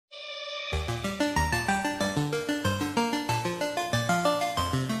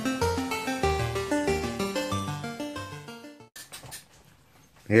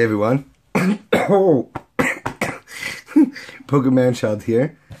Hey everyone, pokemanchildd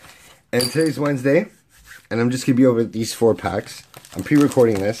here, and today's Wednesday, and I'm just going to be over these 4 packs. I'm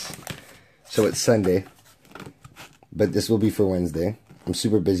pre-recording this, so it's Sunday, but this will be for Wednesday. I'm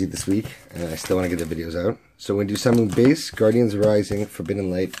super busy this week, and I still want to get the videos out. So we're going to do Sun&Moon Base, Guardians Rising, Forbidden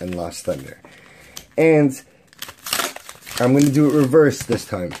Light, and Lost Thunder. And I'm going to do it reverse this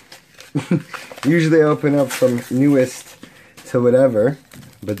time. Usually I open up from newest to whatever.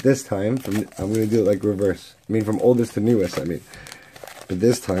 But this time, I'm going to do it like reverse. I mean, from oldest to newest, I mean. But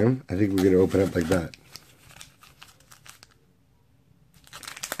this time, I think we're going to open up like that.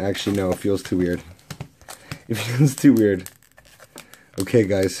 Actually, no, it feels too weird. It feels too weird. Okay,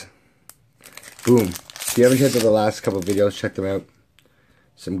 guys. Boom. If you haven't checked out the last couple videos, check them out.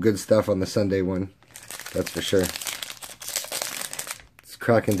 Some good stuff on the Sunday one. That's for sure. Let's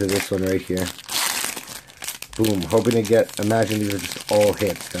crack into this one right here. Boom. Hoping to get, imagine these are just all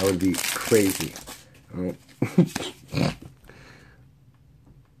hits. That would be crazy. Oh.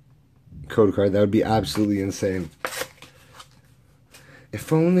 Code card. That would be absolutely insane.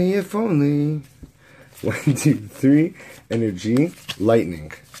 If only, if only. 1, 2, 3. Energy.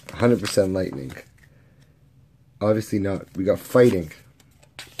 Lightning. 100% lightning. Obviously not. We got fighting.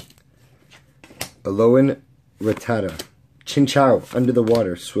 Alolan Rattata. Chinchou. Under the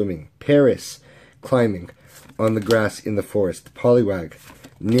water. Swimming. Paris. Climbing. On the grass in the forest. Poliwag.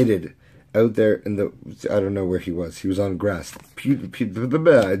 Knitted. Out there in the... I don't know where he was. He was on grass.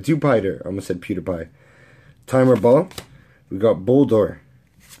 Dewpider. I almost said PewDiePie. Timer Ball. We got Boldor.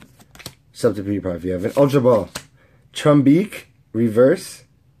 Sub to PewDiePie if you haven't. Ultra Ball. Trumbeak. Reverse.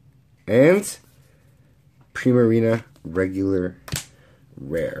 And... Primarina. Regular.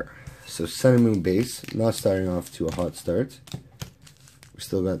 Rare. So Sun&Moon Base. Not starting off to a hot start. We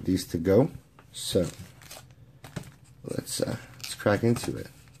still got these to go. So... Let's crack into it.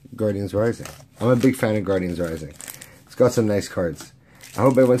 Guardians Rising. I'm a big fan of Guardians Rising. It's got some nice cards. I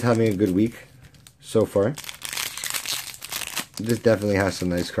hope everyone's having a good week so far. This definitely has some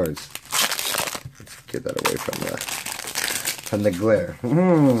nice cards. Let's get that away from the glare.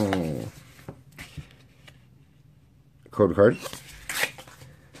 Code card.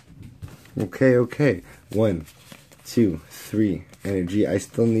 Okay. 1, 2, 3. Energy. I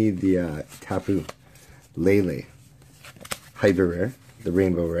still need the Tapu Lele. Hyper Rare, the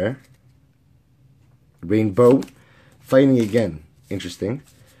Rainbow Rare. Rainbow, fighting again. Interesting.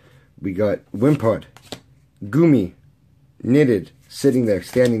 We got Wimpod, Gumi, Knitted, sitting there,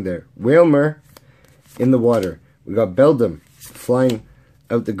 standing there. Whalmer, in the water. We got Beldum, flying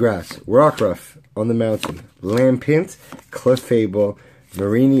out the grass. Rockruff, on the mountain. Lampint, Clefable,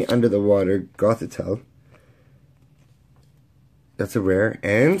 Marini under the water. Gothitelle. That's a rare.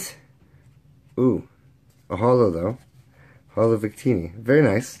 And, ooh, a holo though. Holo Victini. Very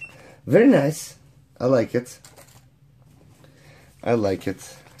nice. Very nice. I like it. I like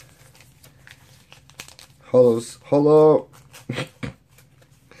it. Holos. Holo.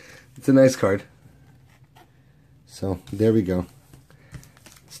 It's a nice card. So, there we go.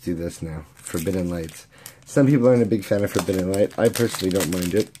 Let's do this now. Forbidden Light. Some people aren't a big fan of Forbidden Light. I personally don't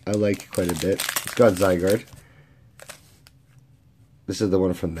mind it. I like it quite a bit. It's got Zygarde. This is the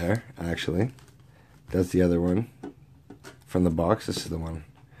one from there, actually. That's the other one. From the box, this is the one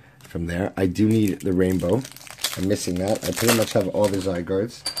from there. I do need the Rainbow. I'm missing that. I pretty much have all the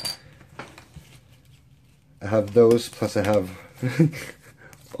Zygardes. I have those, plus I have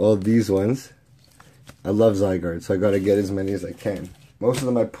all these ones. I love Zygarde, so I gotta get as many as I can. Most of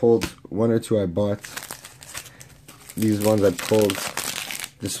them I pulled, 1 or 2 I bought. These ones I pulled.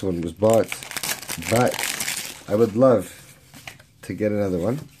 This one was bought. But I would love to get another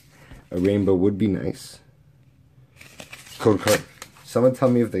one. A Rainbow would be nice. Code card. Someone tell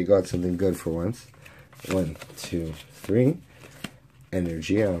me if they got something good for once. 1, 2, 3.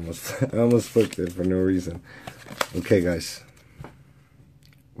 Energy. I almost flipped it for no reason. Okay, guys.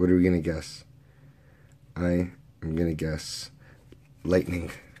 What are we gonna guess? I am gonna guess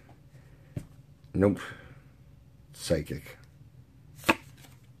lightning. Nope. Psychic.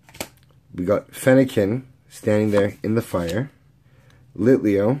 We got Fennekin standing there in the fire.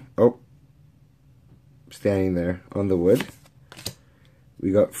 Litleo. Oh. Standing there on the wood.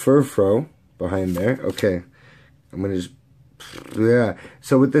 We got Furfro behind there. Okay. I'm going to just... Yeah.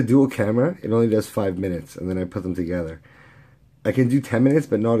 So with the dual camera, it only does 5 minutes. And then I put them together. I can do 10 minutes,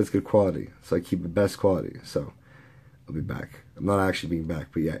 but not as good quality. So I keep the best quality. So I'll be back. I'm not actually being back.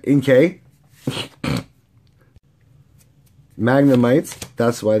 But yeah. In K. Magnemite,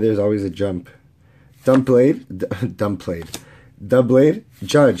 that's why there's always a jump. Dubblade,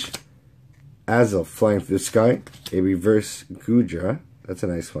 Judge. Azel, flying through the sky. A reverse Gudra, that's a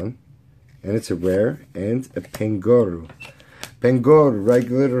nice one. And it's a rare, and a Pengoru. Pengoru,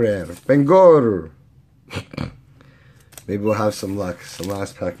 regular rare. Pengoru! Maybe we'll have some luck, some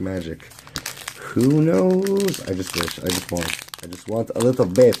last pack magic. Who knows? I just wish, I just want a little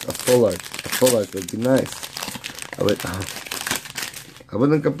bit, a full art. A full art would be nice. I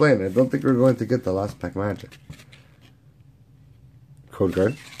wouldn't complain. I don't think we're going to get the last pack magic. Code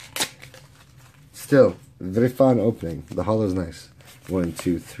card. Still, very fun opening. The holo's nice. 1,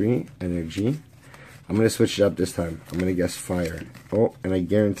 2, 3, energy. I'm going to switch it up this time. I'm going to guess fire. Oh, and I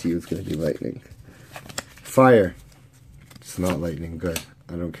guarantee you it's going to be lightning. Fire. It's not lightning. Good.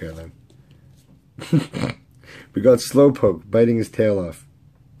 I don't care then. We got Slowpoke biting his tail off.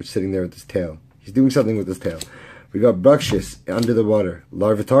 Which is sitting there with his tail. He's doing something with his tail. We got Bruxious under the water.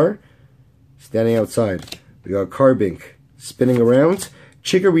 Larvitar standing outside. We got Carbink spinning around.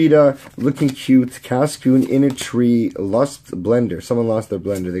 Chikorita looking cute. Cascoon in a tree. Lost blender. Someone lost their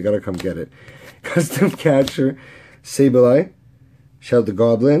blender. They gotta come get it. Custom Catcher. Sableye. Shout the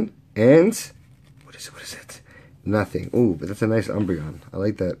Goblin. And what is it? Nothing. Ooh, but that's a nice Umbreon. I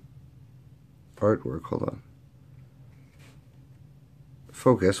like that artwork. Hold on.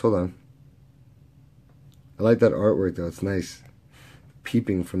 Focus. Hold on. I like that artwork though. It's nice.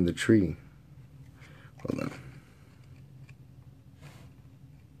 Peeping from the tree. Hold on.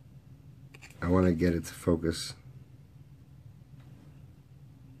 I want to get it to focus.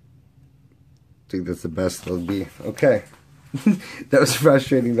 I think that's the best it'll be. Okay. That was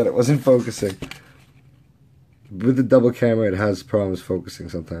frustrating that it wasn't focusing. With the double camera, it has problems focusing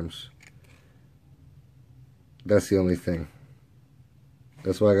sometimes. That's the only thing.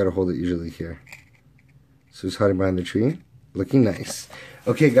 That's why I gotta hold it usually here. So he's hiding behind the tree. Looking nice.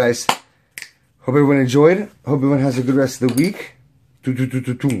 Okay, guys. Hope everyone enjoyed. Hope everyone has a good rest of the week.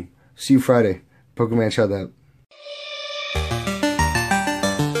 See you Friday. Pokemanchildd out.